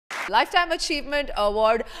Lifetime Achievement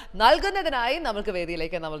Award നൽകുന്നതിനായി നമുക്ക്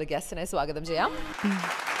വേദിയിലേക്ക് നമ്മുടെ ഗസ്റ്റിനെ സ്വാഗതം ചെയ്യാം.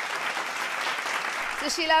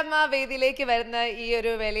 Susheela ma വേദിയിലേക്ക് വരുന്ന ഈ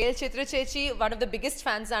ഒരു വേളയിൽ ചിത്ര ചേച്ചി one of the biggest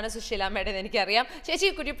fans ആണ് Susheela മേടെ എന്ന് എനിക്കറിയാം. ചേച്ചി,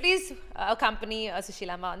 could you please accompany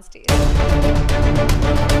Susheela ma on stage?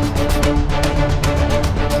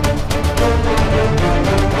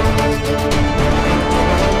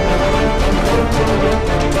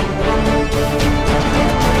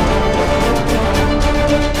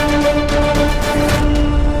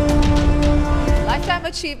 Lifetime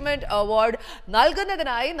Achievement Award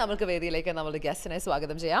നൽകുന്നതിനായി നമുക്ക് വേദിയിലേക്ക് നമ്മുടെ ഗസ്റ്റിനെ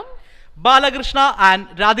സ്വാഗതം ചെയ്യാം. Balakrishna and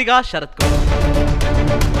Radhika Sharatko.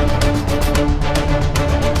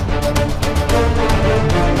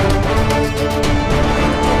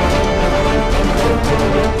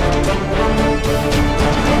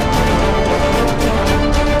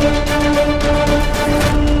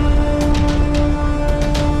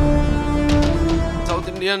 South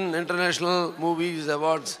Indian International Movies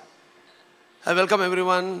Awards. I welcome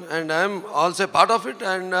everyone, and I am also a part of it,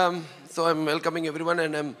 and so I am welcoming everyone,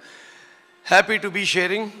 and I am happy to be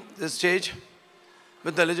sharing this stage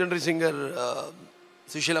with the legendary singer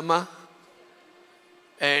Susheela ma,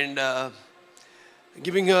 and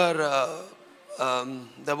giving her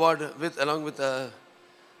the award along with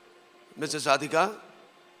Mrs. Radhika,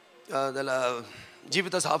 the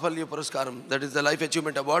Jeevita Safalya Puraskaram, that is the Life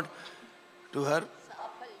Achievement Award to her.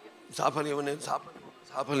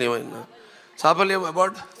 Safalyam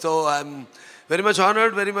Award. So I'm very much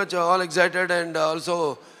honored, very much all excited, and also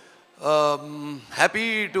happy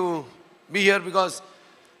to be here because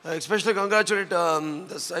I especially congratulate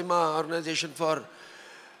the SIIMA organization for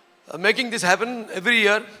making this happen every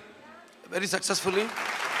year very successfully.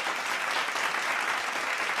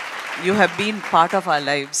 You have been part of our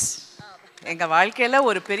lives. எங்க வாழ்க்கையில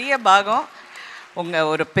ஒரு பெரிய பாகம்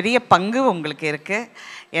ஒரு பெரிய பங்கு உங்களுக்கு இருக்கு.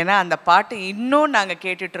 ஏன்னா அந்த பாட்டு இன்னும் நாங்கள்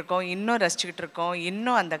கேட்டுட்ருக்கோம், இன்னும் ரசிச்சுக்கிட்டு இருக்கோம்.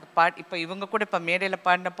 இன்னும் அந்த பாட்டு இப்போ இவங்க கூட இப்போ மேடையில்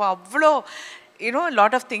பாடினப்போ అవ్వలో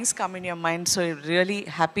lot of things come in your mind. So really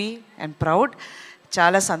happy and proud.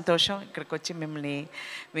 చాలా సంతోషం ఇక్కడికి వచ్చి మిమ్మల్ని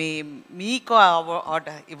మీకు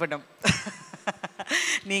ఆర్డర్ ఇవ్వడం.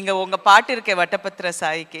 நீங்கள் உங்கள் பாட்டு இருக்க வட்டப்பத்திர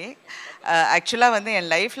சாய்க்கு ஆக்சுவலாக வந்து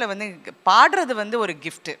என் லைஃப்பில் வந்து பாடுறது வந்து ஒரு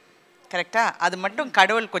கிஃப்ட்டு, கரெக்டாக? அது மட்டும்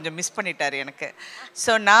கடவுள் கொஞ்சம் மிஸ் பண்ணிட்டார் எனக்கு.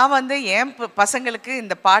 ஸோ நான் வந்து என் பசங்களுக்கு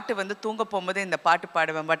இந்த பாட்டு வந்து தூங்க போகும்போது இந்த பாட்டு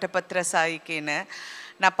பாடுவேன், வட்டப்பத்திர சாய்க்குன்னு.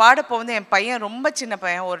 நான் பாட போகும்போது என் பையன் ரொம்ப சின்ன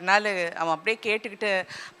பையன், ஒரு நாள் அவன் அப்படியே கேட்டுக்கிட்டு,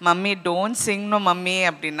 மம்மி டோன்ட் சிங்னும் மம்மி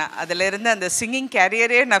அப்படின்னா, அதிலேருந்து அந்த சிங்கிங்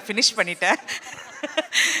கேரியரே நான் ஃபினிஷ் பண்ணிட்டேன்.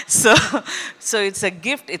 So it's a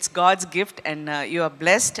gift, it's God's gift, and you are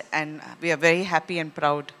blessed, and we are very happy and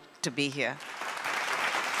proud to be here.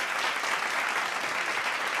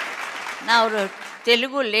 நான் ஒரு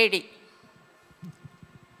தெலுங்கு லேடி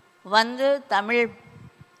வந்து தமிழ்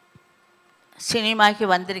சினிமாவுக்கு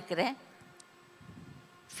வந்திருக்கிறேன்.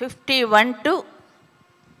 51 to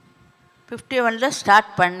 51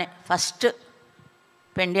 ஸ்டார்ட் பண்ணேன் ஃபஸ்ட்டு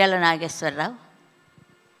பெண்டியால நாகேஸ்வர ராவ்.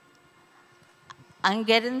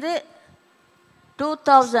 அங்கேருந்து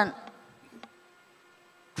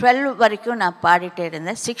 2012 வரைக்கும் நான் பாடிட்டே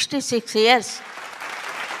இருந்தேன். 66 years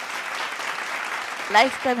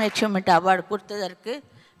life time achievement award கொடுத்ததற்கு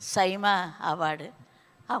SIIMA award.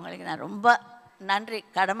 அவங்களுக்கு நான் ரொம்ப நன்றி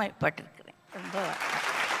கடமைப்பட்டிருக்கிறேன். ரொம்ப